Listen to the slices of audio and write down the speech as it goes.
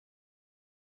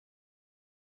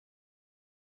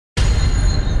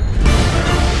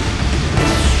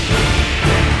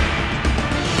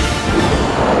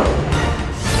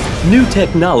New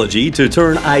technology to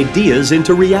turn ideas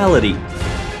into reality.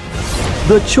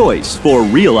 The choice for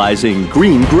realizing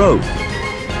green growth.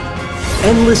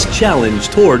 Endless challenge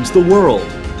towards the world.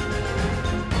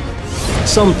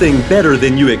 Something better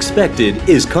than you expected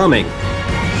is coming.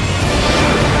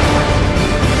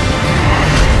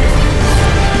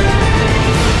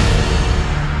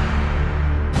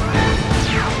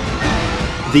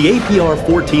 The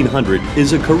APR1400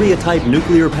 is a Korea-type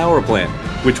nuclear power plant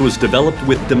which was developed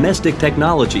with domestic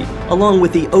technology along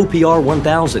with the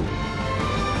OPR1000.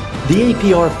 The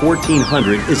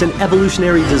APR1400 is an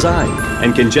evolutionary design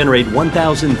and can generate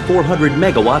 1,400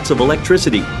 megawatts of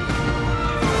electricity.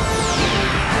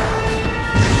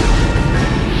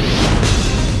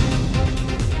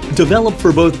 Developed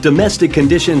for both domestic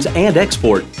conditions and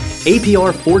export,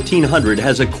 APR1400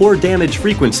 has a core damage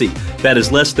frequency that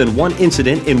is less than 1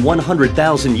 incident in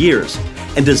 100,000 years,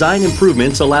 and design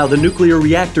improvements allow the nuclear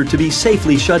reactor to be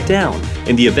safely shut down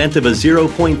in the event of a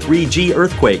 0.3 G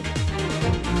earthquake.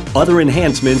 Other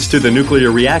enhancements to the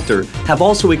nuclear reactor have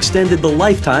also extended the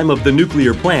lifetime of the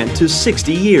nuclear plant to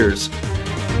 60 years.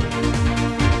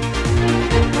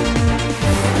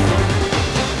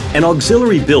 An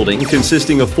auxiliary building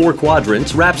consisting of 4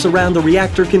 quadrants wraps around the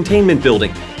reactor containment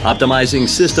building, optimizing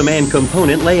system and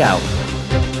component layout.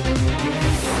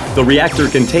 The reactor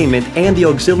containment and the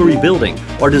auxiliary building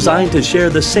are designed to share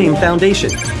the same foundation,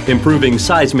 improving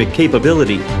seismic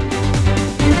capability.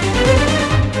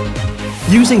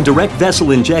 Using direct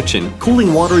vessel injection,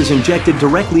 cooling water is injected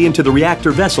directly into the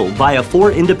reactor vessel via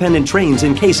 4 independent trains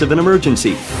in case of an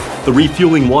emergency. The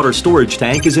refueling water storage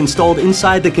tank is installed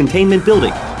inside the containment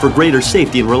building for greater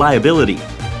safety and reliability.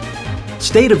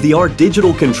 State-of-the-art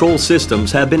digital control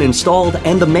systems have been installed,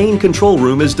 and the main control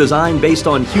room is designed based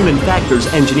on human factors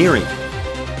engineering.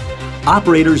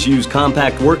 Operators use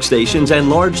compact workstations and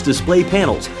large display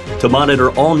panels to monitor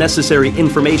all necessary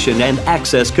information and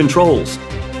access controls.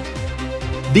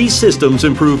 These systems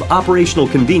improve operational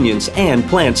convenience and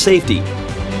plant safety.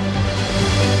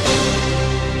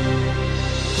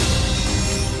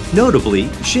 Notably,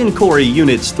 Shinkori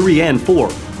Units 3 and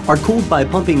 4 are cooled by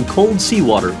pumping cold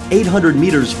seawater 800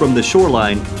 meters from the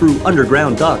shoreline through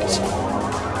underground ducts.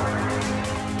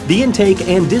 The intake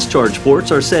and discharge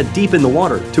ports are set deep in the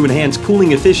water to enhance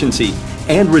cooling efficiency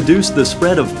and reduce the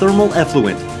spread of thermal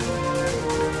effluent,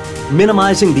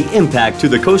 minimizing the impact to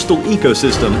the coastal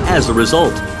ecosystem as a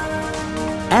result.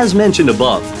 As mentioned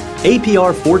above,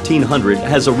 APR1400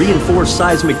 has a reinforced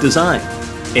seismic design,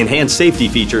 enhanced safety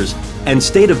features, and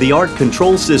state-of-the-art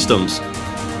control systems.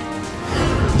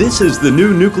 This is the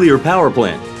new nuclear power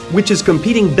plant, which is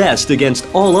competing best against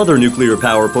all other nuclear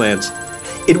power plants.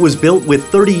 It was built with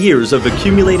 30 years of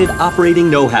accumulated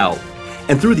operating know-how,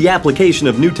 and through the application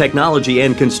of new technology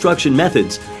and construction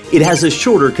methods, it has a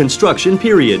shorter construction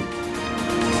period.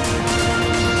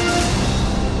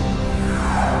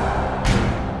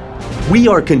 We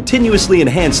are continuously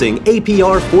enhancing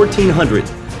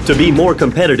APR1400 to be more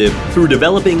competitive through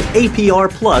developing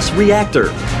APR Plus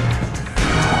reactor.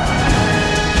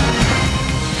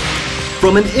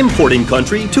 From an importing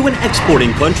country to an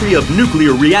exporting country of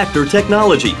nuclear reactor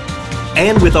technology,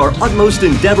 and with our utmost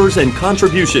endeavors and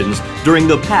contributions during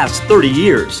the past 30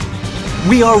 years,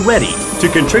 we are ready to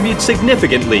contribute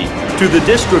significantly to the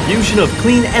distribution of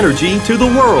clean energy to the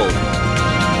world.